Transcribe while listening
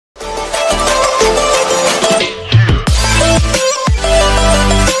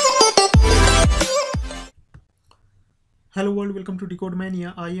welcome to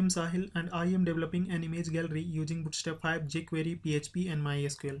DCodeMania. I am Sahil and I am developing an image gallery using Bootstrap 5, jQuery, PHP and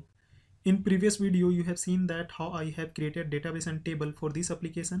MySQL. In previous video you have seen that how I have created database and table for this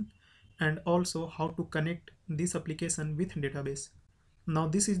application and also how to connect this application with database. Now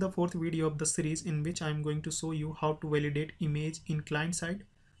this is the fourth video of the series in which I am going to show you how to validate image in client side,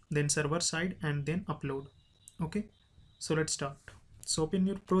 then server side and then upload. Okay, so let's start. So open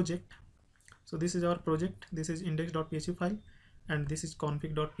your project. So this is our project. This is index.php file and this is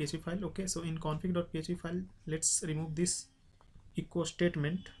config.php file. Okay, so in config.php file, let's remove this echo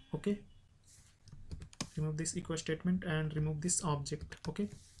statement. Okay, remove this echo statement and remove this object. Okay,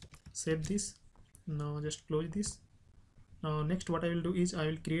 save this. Now just close this. Now next what I will do is I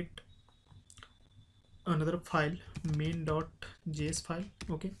will create another file, main.js file.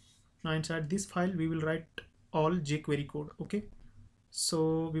 Okay, now inside this file we will write all jQuery code. Okay,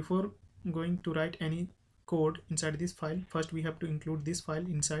 so before going to write any code inside this file, first we have to include this file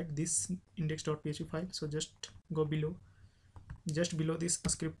inside this index.php file. So just go below, just below this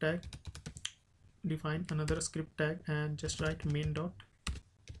script tag, define another script tag and just write main.js.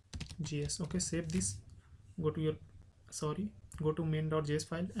 okay, save this, go to main.js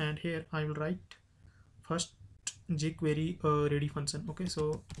file and here I will write first jQuery ready function. Okay,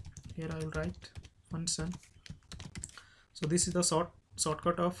 so here I will write function. So this is the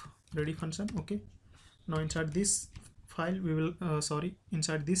shortcut of ready function. Okay, now inside this file we will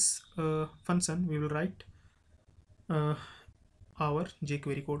inside this function we will write our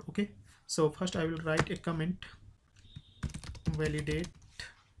jQuery code. Okay, so first I will write a comment, validate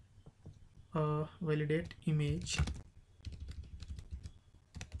image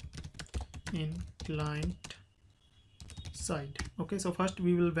in client side. Okay, so first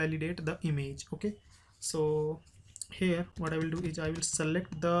we will validate the image. Okay, so here what I will do is I will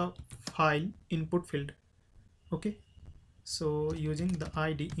select the file input field. Okay, so using the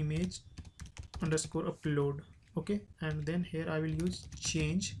id image underscore upload. Okay, and then here I will use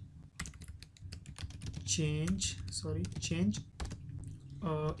change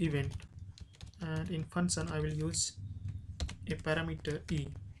event, and in function I will use a parameter e.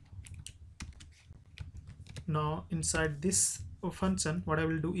 Now inside this function what I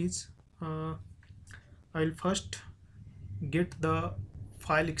will do is I will first get the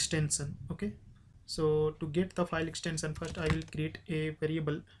file extension. Okay, so to get the file extension, first I will create a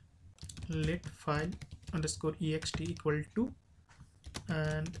variable, let file underscore ext equal to,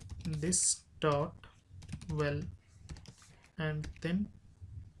 and this dot well, and then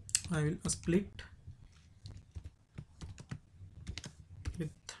I will split with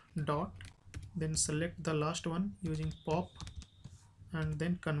dot, then select the last one using pop and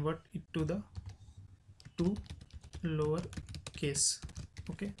then convert it to lower case.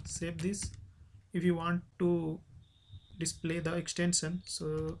 Okay, save this. If you want to display the extension,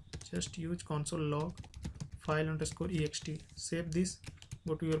 so just use console log file underscore ext. Save this,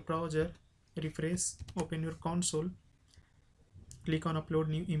 go to your browser, refresh, open your console, click on upload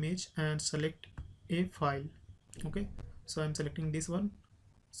new image and select a file. Okay, so I'm selecting this one.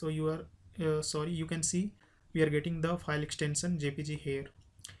 So you are you can see we are getting the file extension jpg here.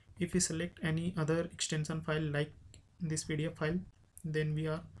 If we select any other extension file like this PDF file, then we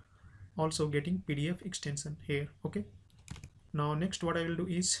are also getting PDF extension here. Okay, now next what I will do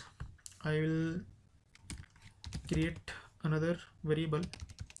is I will create another variable,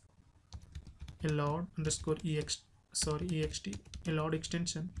 allowed underscore ext allowed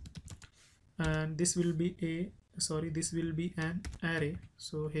extension, and this will be an array.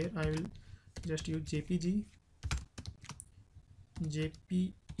 So here I will just use jpeg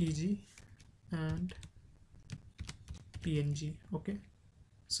and png. Okay,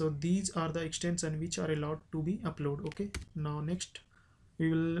 so these are the extensions which are allowed to be uploaded. Okay, now next we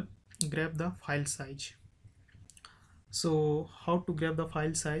will grab the file size. So how to grab the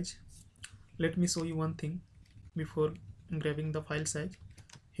file size? Let me show you one thing before grabbing the file size.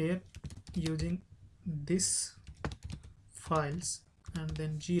 Here using this files and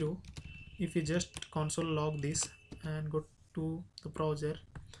then 0, if you just console log this and go to the browser,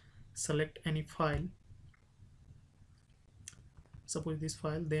 select any file, suppose this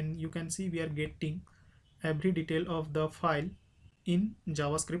file, then you can see we are getting every detail of the file in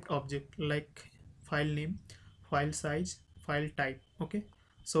JavaScript object, like file name, file size, file type. Okay,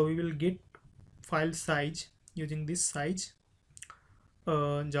 so we will get file size using this size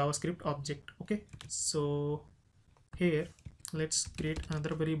JavaScript object. Okay, so here let's create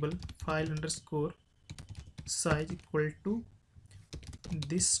another variable, file underscore size equal to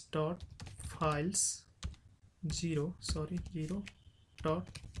this dot files 0 dot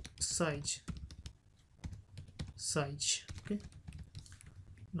size. Okay,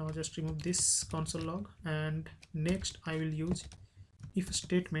 now just remove this console log, and next I will use if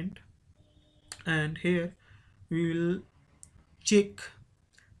statement, and here we will check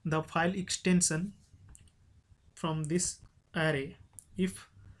the file extension from this array. If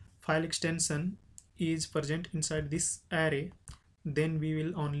file extension is present inside this array, then we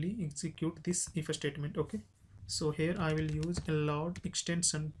will only execute this if statement. Okay, so here I will use allowed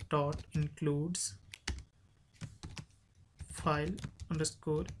extension dot includes file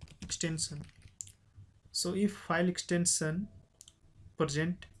underscore extension. So if file extension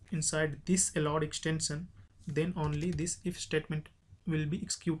present inside this allowed extension, then only this if statement will be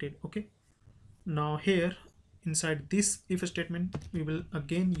executed. Okay, now here inside this if statement we will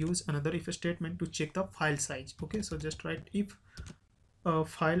again use another if statement to check the file size. Okay, so just write if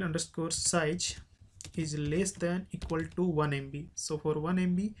file underscore size is less than equal to 1 MB. So for 1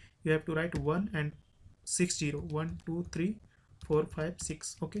 MB you have to write 1 and 60, 1 2 3 4 5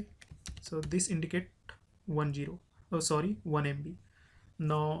 6. Okay, so this indicate 10, oh sorry, 1 MB.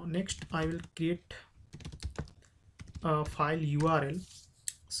 Now next I will create a file URL.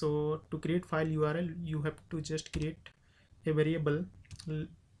 So to create file URL you have to just create a variable,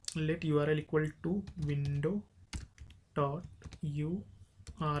 let URL equal to window dot url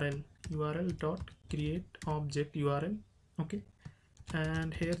dot create object URL. Okay,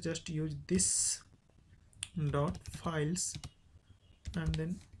 and here just use this dot files and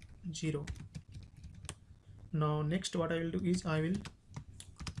then 0. Now next what I will do is I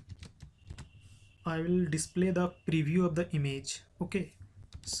will display the preview of the image. Okay,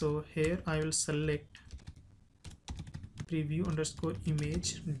 so here I will select preview underscore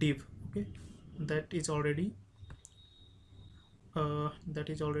image div. Okay, that is already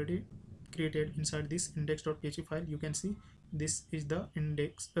created inside this index.php file. You can see this is the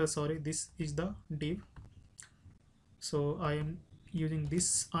index, this is the div. So I am using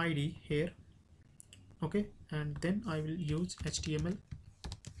this ID here. Okay, and then I will use HTML,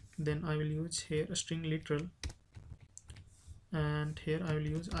 then I will use here a string literal, and here I will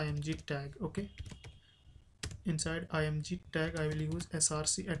use img tag. Okay, inside img tag I will use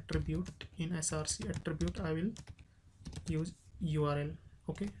src attribute. In src attribute I will use URL.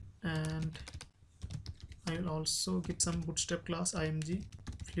 Okay, and I will also get some bootstrap class img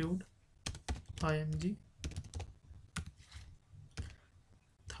fluid img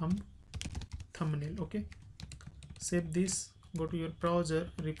thumbnail. Okay, save this, go to your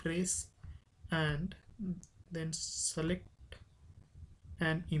browser, refresh, and then select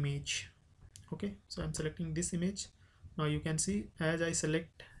an image. Okay, so I'm selecting this image. Now you can see as I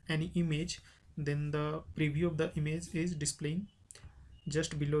select any image, then the preview of the image is displaying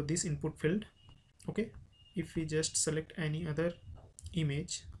just below this input field. Okay, if we just select any other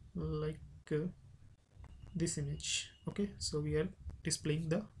image like this image, okay, so we are displaying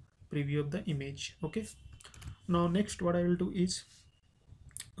the preview of the image. Okay, now next what I will do is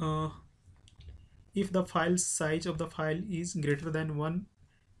if the file size of the file is greater than 1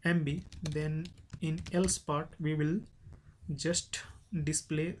 MB, then in else part we will just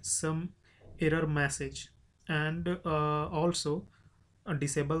display some error message, and also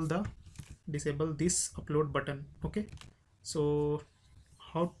disable this upload button. Okay, so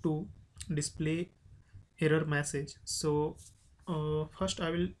how to display error message? So first I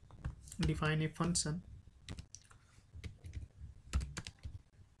will define a function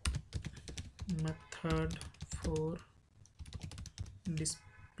method for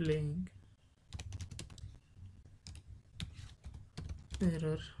displaying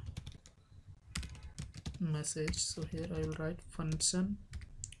error message. So here I will write function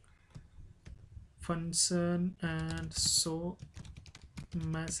and so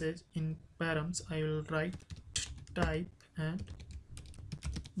message. In params I will write type and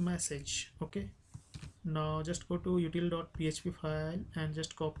message. Okay, now just go to util.php file and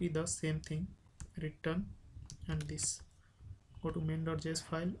just copy the same thing, return, and this, go to main.js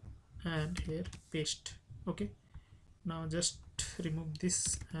file and here paste. Okay, now just remove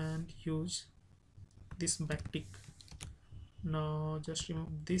this and use this backtick. Now just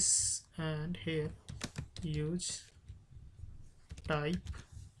remove this and here use type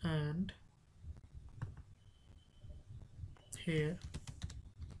and here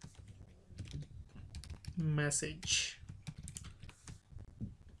message.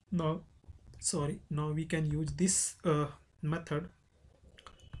 Now we can use this method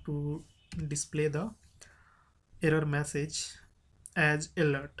to display the error message as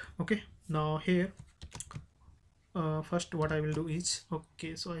alert. Okay, now here first what I will do is,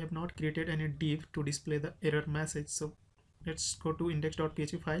 okay, so I have not created any div to display the error message. So let's go to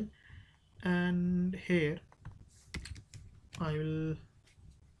index.php file and here I will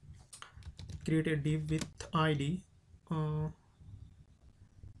create a div with id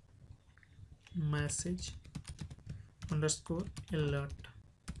message underscore alert,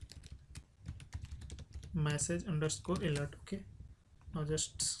 message underscore alert. Okay, now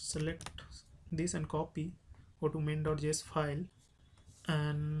just select this and copy, go to main.js file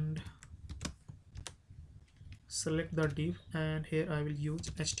and select the div, and here I will use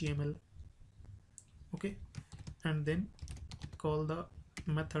HTML. Okay, and then call the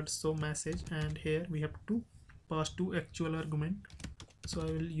method so message, and here we have to pass two actual argument, so I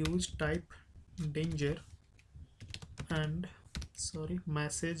will use type danger, and sorry,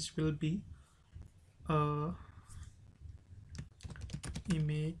 message will be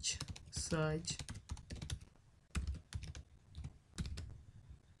image size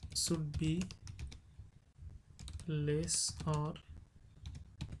should be less or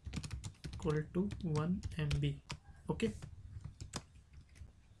equal to 1 MB. Okay,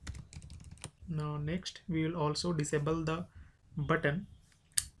 now next we will also disable the button.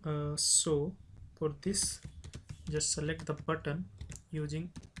 So for this, just select the button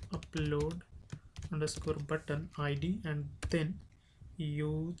using upload underscore button id, and then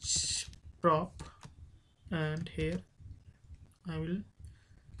use prop, and here I will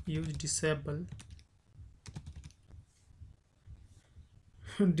use disable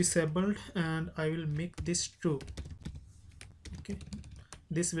disabled, and I will make this true. Okay,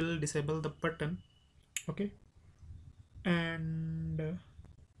 this will disable the button. Okay, and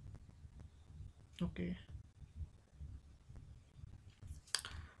okay,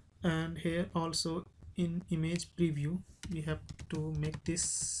 and here also in image preview we have to make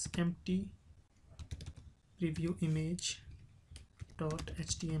this empty preview image dot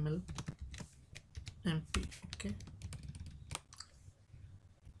html empty. Okay,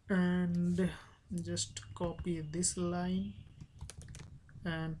 and just copy this line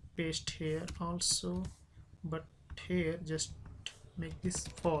and paste here also, but here just make this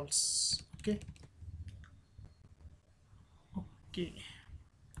false. Okay, okay,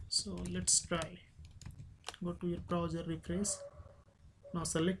 so let's try. Go to your browser, refresh. Now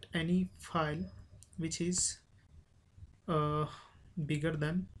select any file which is bigger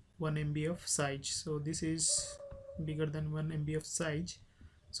than 1 MB of size. So this is bigger than 1 MB of size,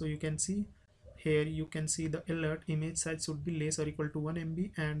 so you can see here, you can see the alert image size should be less or equal to 1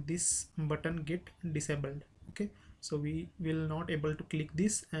 MB, and this button get disabled. Okay, so we will not able to click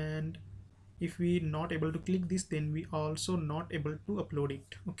this, and if we not able to click this, then we also not able to upload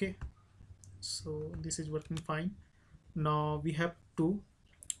it. Okay, so this is working fine. Now we have to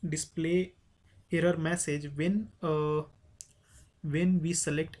display error message when we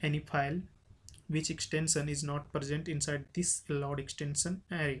select any file which extension is not present inside this allowed extension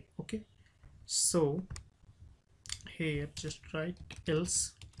array. Okay, so here just write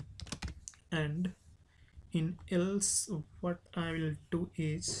else, and in else what I will do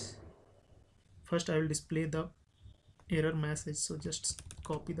is first I will display the error message. So just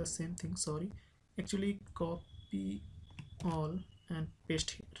copy the same thing, sorry, actually copy all and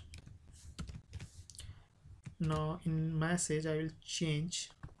paste here. Now in message I will change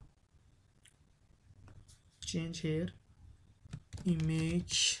here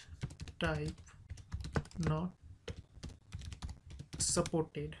image type not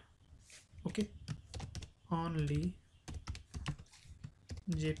supported. Okay, only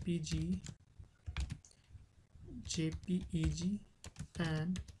jpg, jpeg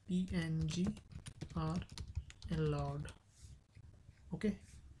and png are allowed. Okay,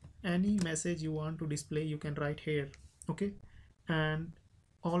 any message you want to display you can write here. Okay, and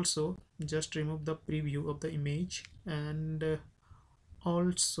also just remove the preview of the image, and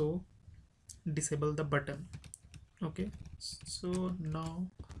also disable the button. Okay, so now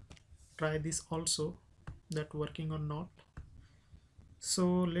try this also, that working or not. So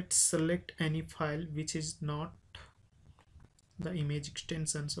let's select any file which is not the image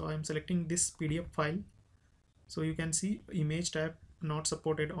extension. So I am selecting this PDF file. So you can see image type not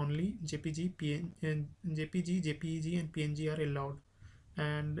supported, only jpg, jpeg and png are allowed,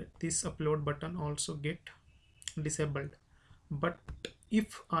 and this upload button also get disabled. But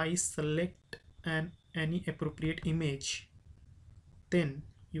if I select any appropriate image, then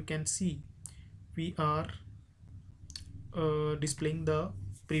you can see we are displaying the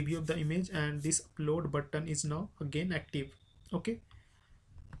preview of the image, and this upload button is now again active. Okay,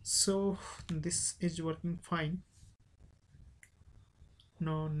 so this is working fine.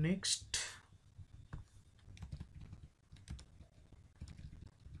 Now next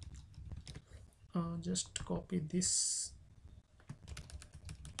just copy this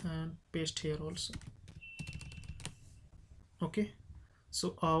and paste here also, Okay,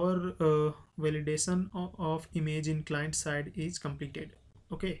 so our validation of image in client side is completed.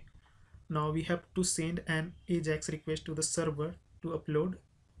 Okay, now we have to send an ajax request to the server to upload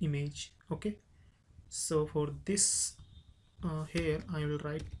image. Okay, so for this here I will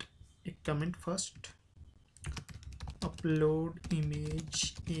write a comment first, upload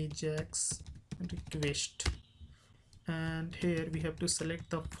image ajax request, and here we have to select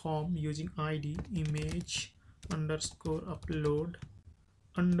the form using id image underscore upload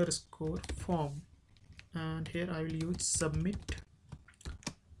underscore form, and here I will use submit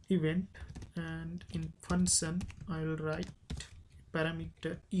event, and in function I will write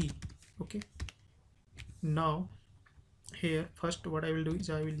parameter e. Okay, now here first what I will do is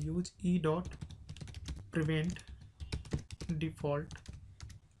I will use e dot prevent default.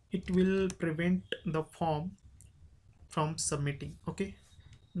 It will prevent the form from submitting. Okay,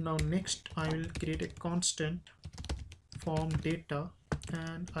 now next I will create a constant form data,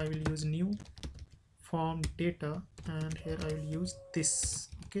 and I will use new form data, and here I will use this.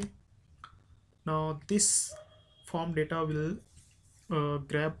 Okay, now this form data will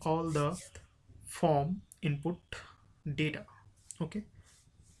grab all the form input data. Okay,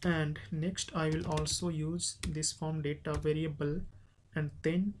 and next I will also use this form data variable, and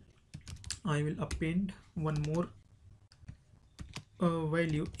then I will append one more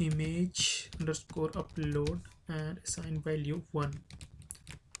value image underscore upload and assign value 1,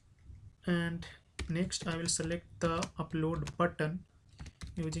 and next I will select the upload button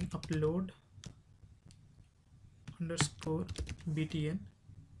using upload underscore btn,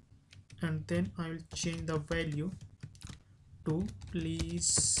 and then I will change the value to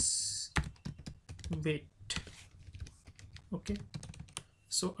please wait. Okay,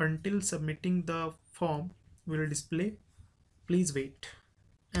 so until submitting the form we will display please wait,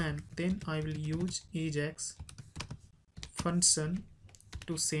 and then I will use ajax function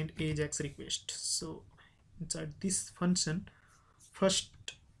to send ajax request. So inside this function first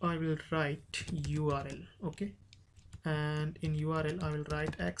I will write url. Okay, and in url I will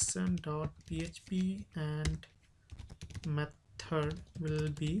write action.php, and method will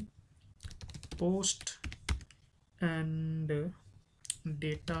be post, and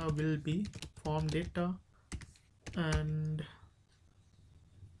data will be form data, and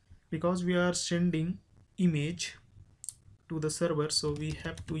because we are sending image to the server so we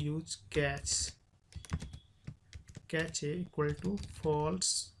have to use cache equal to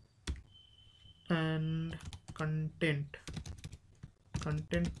false, and content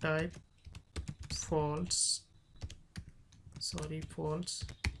type false,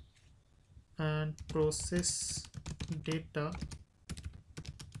 and process data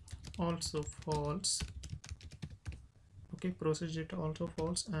also false. Okay, process data also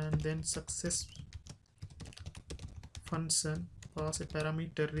false, and then success function pass a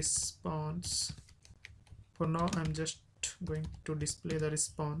parameter response. For now I'm just going to display the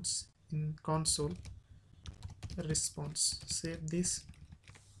response in console response. Save this.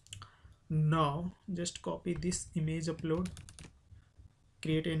 Now just copy this image upload,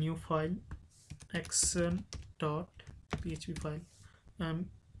 create a new file action.php file.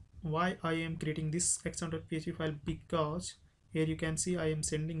 Why I am creating this action.php file? Because here you can see I am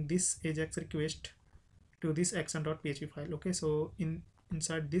sending this ajax request to this action.php file. Okay, so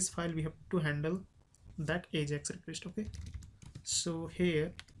inside this file we have to handle that ajax request. Okay, so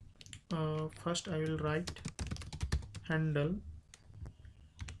here first I will write handle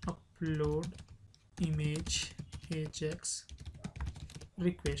upload image ajax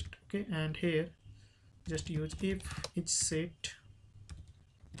request. Okay, and here just use if it's set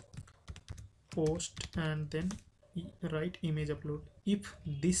post, and then write image upload. If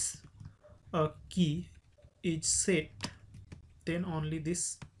this key is set, then only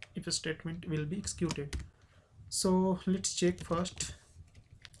this if statement will be executed. So let's check first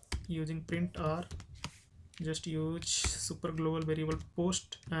using print r. Just use super global variable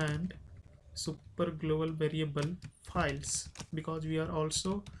post and super global variable files, because we are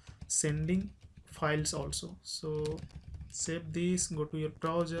also sending files also. So save this, go to your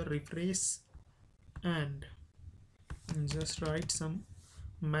browser, refresh, and just write some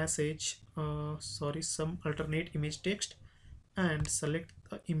message, some alternate image text, and select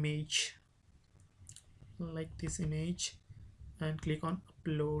the image like this image and click on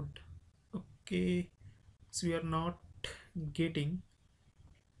upload. Okay, so we are not getting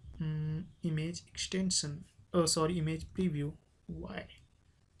image extension, image preview. Why?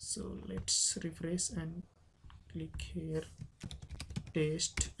 So let's refresh and click here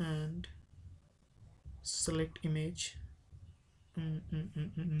paste and select image.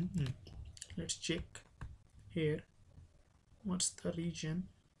 Let's check here. what's the region?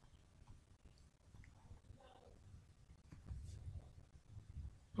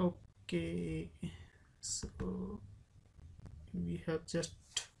 Okay, so we have just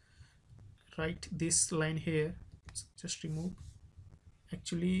write this line here, so just remove.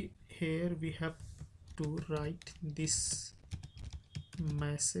 Actually here we have to write this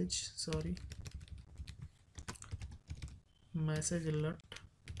message, sorry, message alert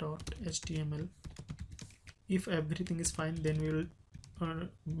dot html. If everything is fine, then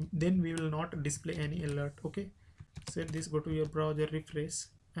we will not display any alert. Okay, set this, go to your browser, refresh,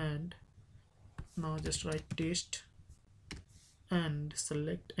 and now just write test and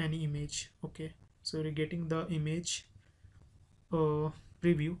select any image. Okay, so we're getting the image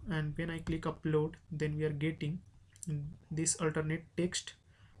preview, and when I click upload, then we are getting this alternate text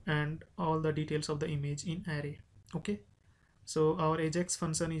and all the details of the image in array. Okay, so our ajax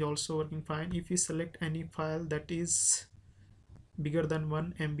function is also working fine. If we select any file that is bigger than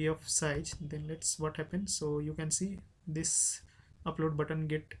 1 MB of size, then let's what happens. So you can see this upload button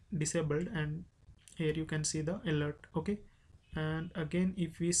get disabled, and here you can see the alert. Okay, and again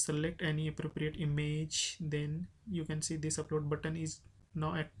if we select any appropriate image, then you can see this upload button is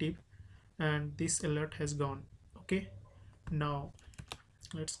now active and this alert has gone. Okay, now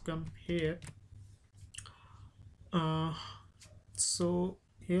let's come here. So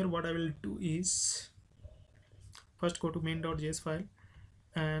here what I will do is first go to main.js file,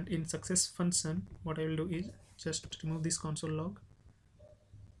 and in success function what I will do is just remove this console log.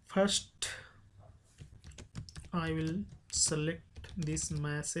 First I will select this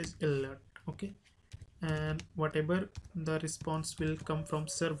message alert. Okay, and whatever the response will come from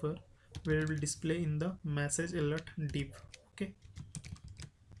server will display in the message alert div. Okay,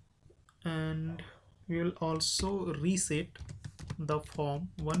 and we will also reset the form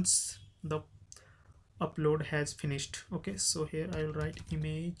once the upload has finished. Okay, so here I will write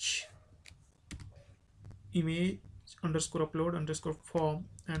image underscore upload underscore form,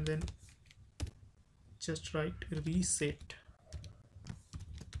 and then just write reset.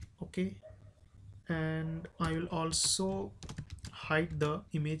 Okay, and I will also hide the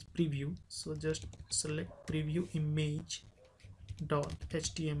image preview, so just select preview image dot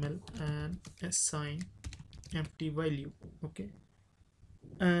html and assign empty value. Okay,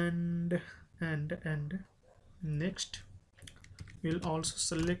 and next we'll also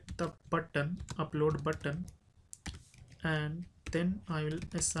select the button, upload button, and then I will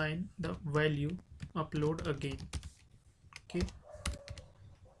assign the value upload again. Okay,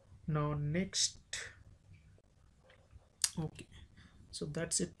 now next. Okay, so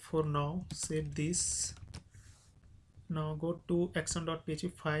that's it for now. Save this. Now go to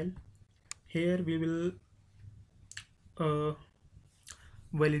action.php file. Here we will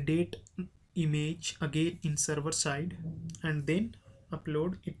validate image again in server side, and then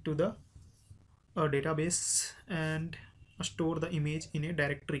upload it to the database and store the image in a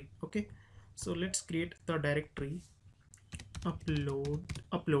directory. Okay, so let's create the directory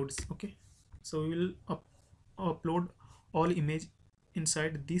uploads. Okay, so we will upload all image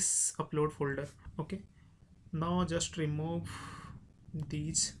inside this upload folder. Okay, now just remove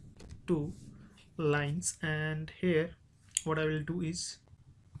these two lines, and here what I will do is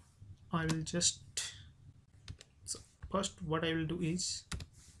I will just, so first what I will do is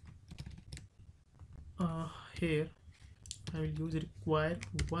here I will use require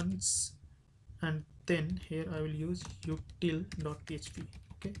once, and then here I will use util.php.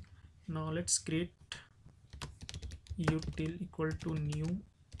 Okay, now let's create util equal to new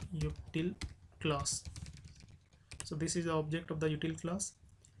util class. So this is the object of the util class,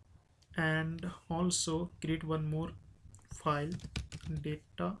 and also create one more file,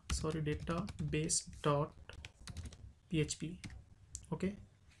 database.php. okay,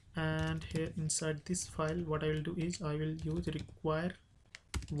 and here inside this file what I will do is I will use require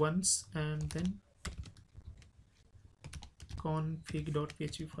once and then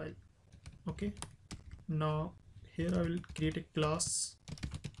config.php file. Okay, now here I will create a class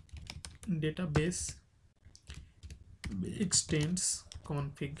database extends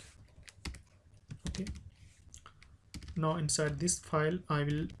config. Okay, now inside this file I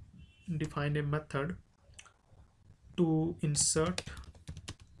will define a method to insert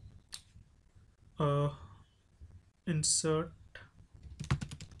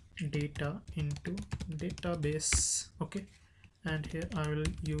data into database. Okay, and here I will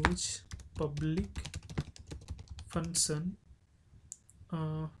use public function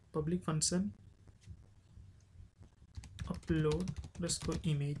upload underscore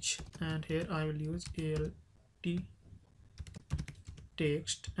image, and here I will use alt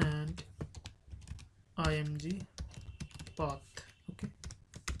text and img path. Okay,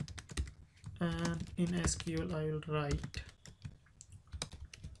 and in SQL I will write,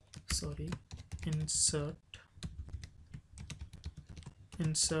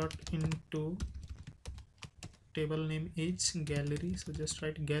 insert into table name is gallery, so just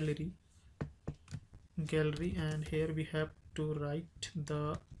write gallery, and here we have to write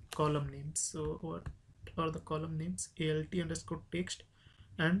the column names. So what are the column names? alt underscore text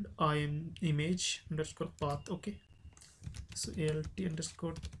and image underscore path. Okay, so alt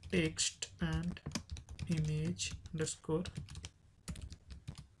underscore text and image underscore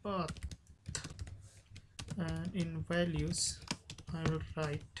path, and in values I will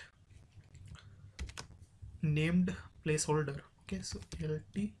write named placeholder. Okay, so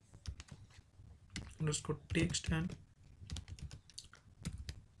alt underscore text and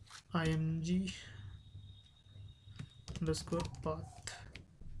img underscore path.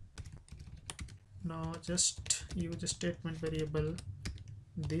 Now just use a statement variable,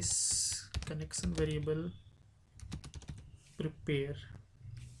 this connection variable prepare.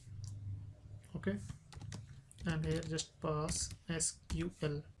 Okay, and here just pass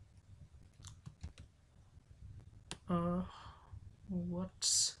SQL.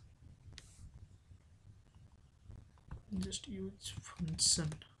 What's just use function.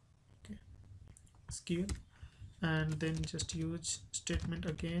 Okay, SQL, and then just use statement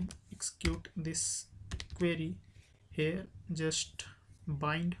again, execute this query. Here just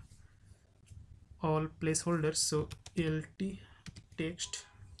bind all placeholders, so alt text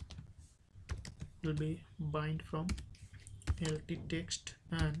will be bind from alt text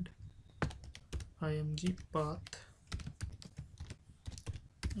and img path.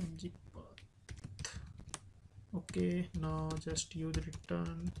 Okay, now just use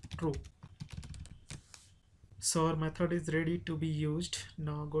return true. So our method is ready to be used.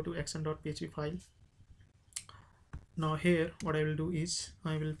 Now go to action.php file. Now here what I will do is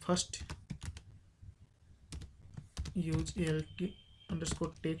I will first use alt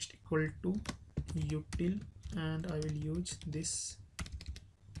underscore text equal to util, and I will use this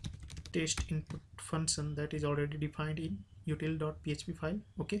text input function that is already defined in util.php file.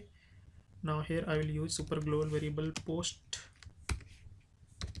 Okay, now here I will use super global variable post,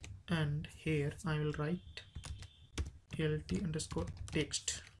 and here I will write alt underscore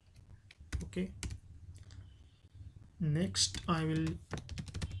text. Okay, next I will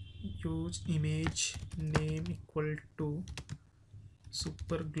use image name equal to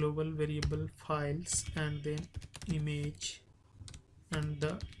super global variable files, and then image and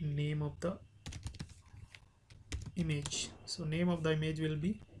the name of the image. So name of the image will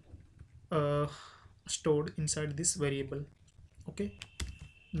be stored inside this variable. Okay,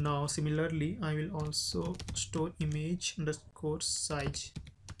 now similarly I will also store image underscore size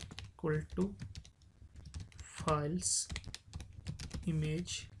equal to files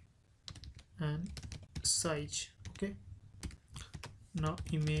image and size. Okay, now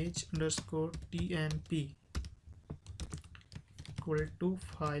image underscore tmp equal to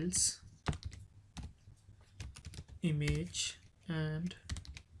files image and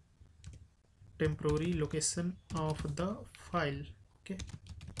temporary location of the file. Okay,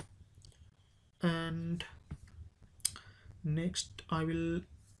 and next I will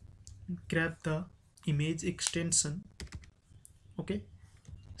grab the image extension. Okay,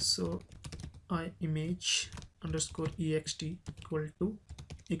 so image underscore ext equal to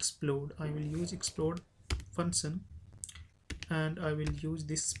explode. I will use explode function, and I will use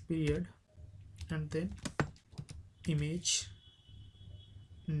this period and then image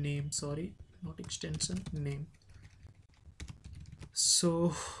name, sorry, not extension, name.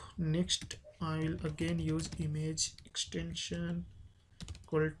 So next I will again use image extension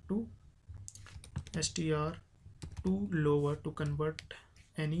equal to str to lower to convert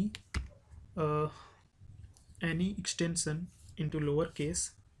any extension into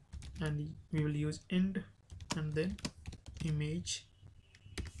lowercase, and we will use end and then image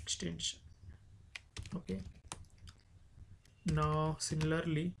extension. Okay, now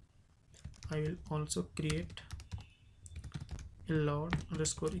similarly I will also create load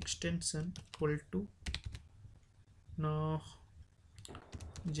underscore extension equal to now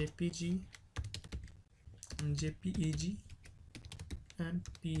jpg, jpeg and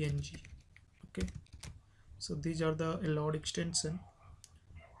png. Okay, so these are the allowed extension.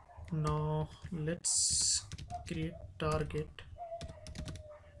 Now let's create target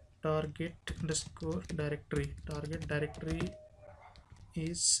underscore directory. Target directory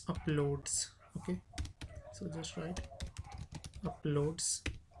is uploads. Okay, so just write uploads.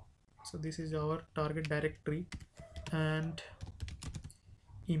 So this is our target directory, and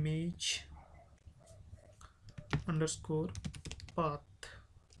image underscore path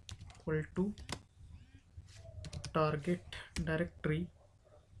equal to target directory.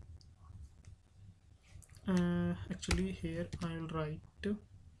 Actually here I will write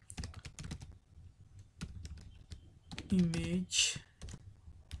image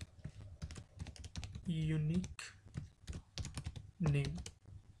unique name,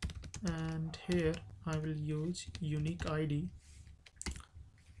 and here I will use unique ID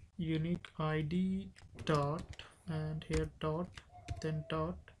dot, and here dot, then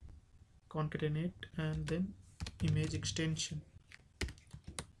dot concatenate, and then image extension.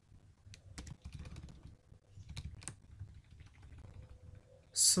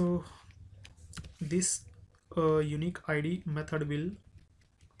 So this unique ID method will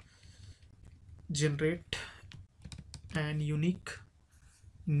generate an unique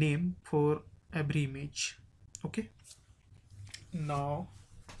name for every image. Okay, now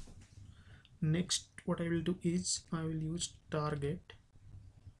next what I will do is I will use target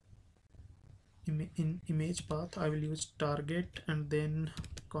in image path. I will use target and then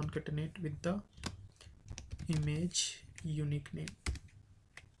concatenate with the image unique name.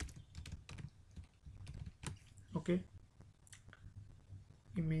 Okay,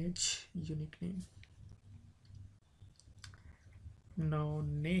 image unique name. Now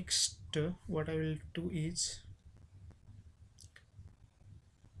next what I will do is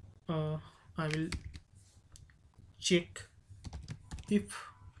I will check if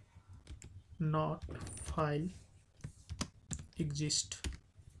not file exist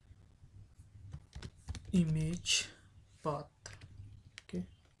image path. Okay,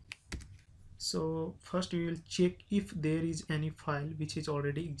 so first we will check if there is any file which is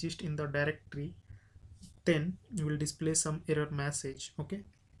already exist in the directory, then you will display some error message. Okay,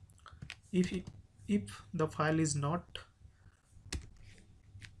 if the file is not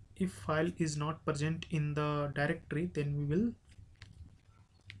present in the directory, then we will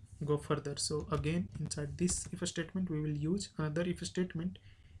go further. So again, inside this if statement we will use another if statement,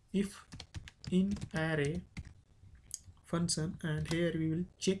 if in array function, and here we will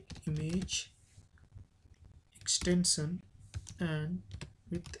check image extension, and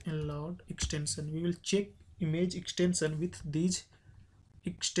with allowed extension we will check image extension with these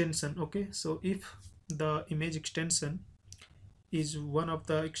extension. Okay, so if the image extension is one of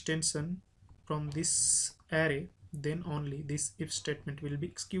the extension from this array, then only this if statement will be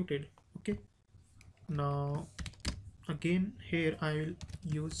executed. Okay, now again here I will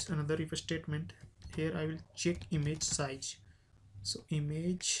use another if statement. Here I will check image size. So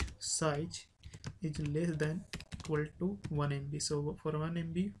image size is less than equal to 1 MB. So for 1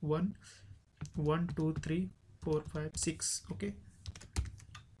 MB 1 2 3 4 5 6. Okay,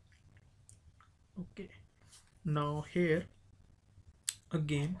 now here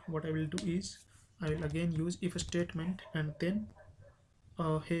again what I will do is I will again use if statement, and then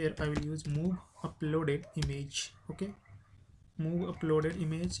here I will use move uploaded image. Okay, move uploaded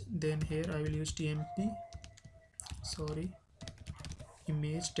image, then here I will use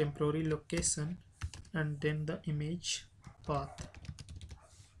image temporary location, and then the image path.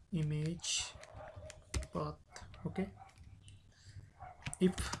 Okay,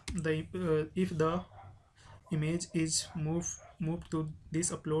 if the image is moved to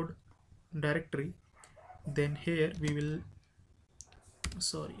this upload directory, then here we will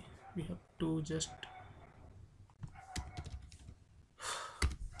we have to just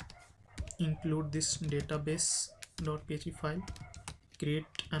include this database.php file, create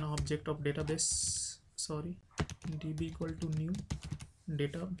an object of database, db equal to new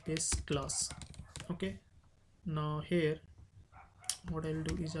database class. Okay, now here what I will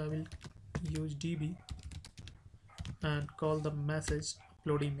do is I will use db and call the message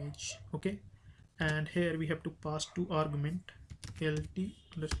upload image. Okay, and here we have to pass two argument lt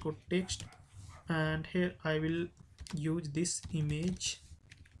underscore text, and here I will use this image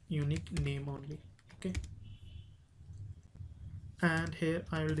unique name only. Okay, and here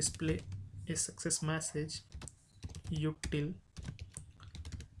I will display a success message util,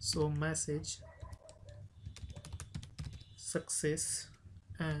 so message success,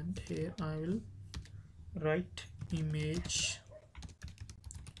 and here I will write image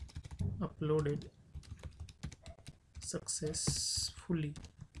uploaded successfully.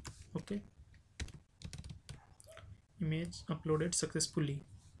 Okay, image uploaded successfully.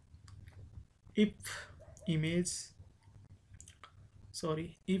 If image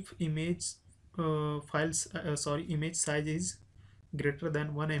image size is greater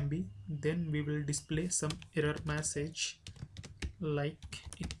than 1 MB, then we will display some error message like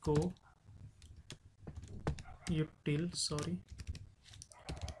echo util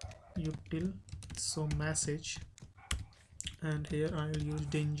so message and here I will use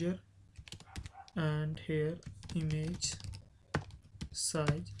danger, and here image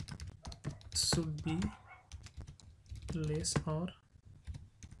size should be less or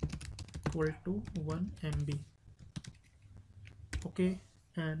equal to 1 MB. Okay,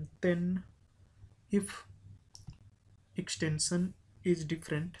 and then if extension is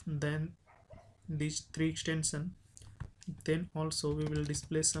different than these three extension, then also we will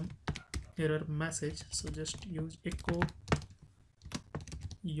display some error message. So just use echo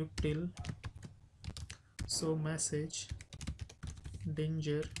util, so message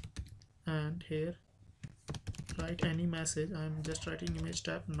danger, and here write any message. I'm just writing image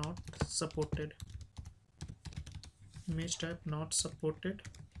type not supported, image type not supported.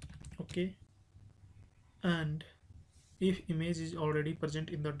 Okay, and if image is already present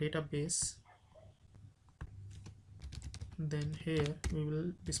in the database, then here we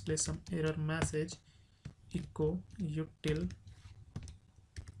will display some error message echo util,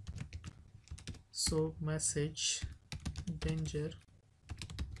 so message danger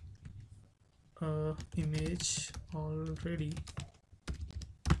image already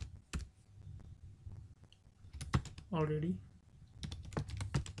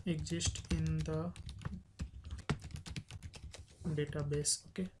exist in the database.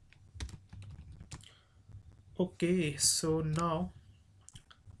 Okay, so now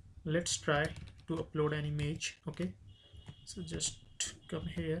let's try to upload an image. Okay, so just come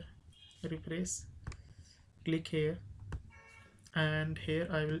here, refresh, click here, and here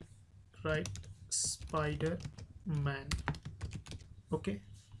I will write Spider-Man. Okay,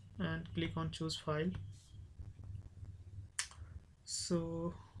 and click on choose file.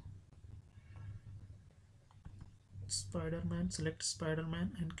 So Spider-Man, select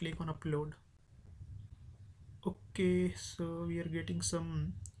Spider-Man and click on upload. Okay, so we are getting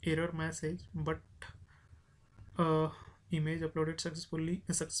some error message, but image uploaded successfully,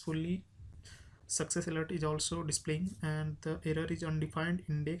 success alert is also displaying, and the error is undefined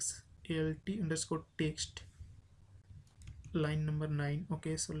index alt underscore text, line number 9.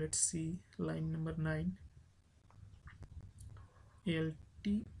 Okay, so let's see line number 9, alt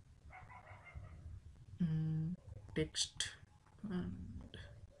text, and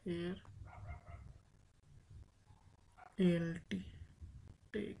here alt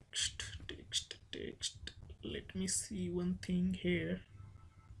text. Let me see one thing here.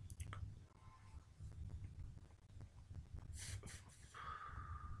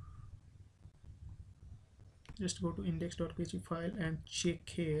 Just go to index.php file and check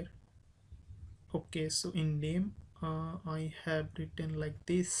here. Okay, so in name I have written like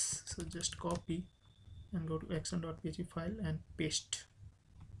this, so just copy and go to action.php file and paste.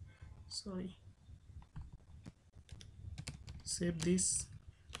 Sorry, save this,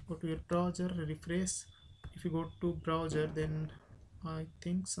 go to your browser, refresh. If you go to browser, then I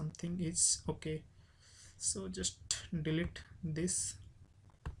think something is okay, so just delete this,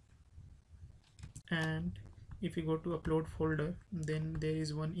 and if you go to upload folder, then there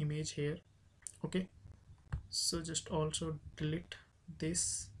is one image here. Okay, so just also delete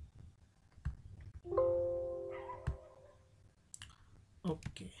this.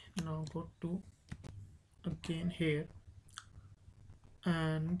 Okay, now go to again here,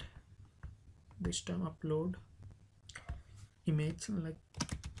 and this time upload image like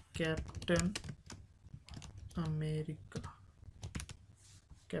Captain America,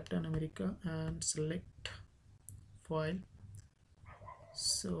 and select file,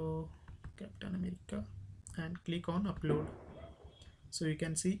 so Captain America, and click on upload. So you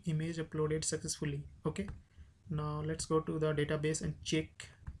can see image uploaded successfully. Okay, now let's go to the database and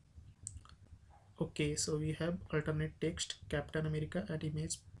check. Okay, so we have alternate text Captain America, and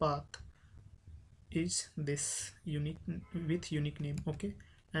image path is this unique with unique name. Okay,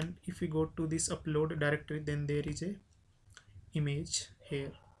 and if we go to this upload directory, then there is a image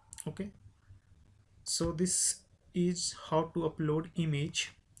here. Okay, so this is how to upload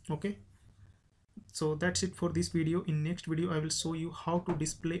image. Okay, so that's it for this video. In next video I will show you how to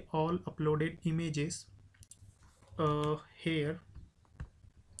display all uploaded images here.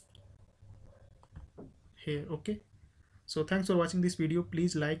 Okay, so thanks for watching this video.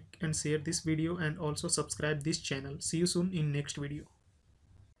 Please like and share this video, and also subscribe this channel. See you soon in next video.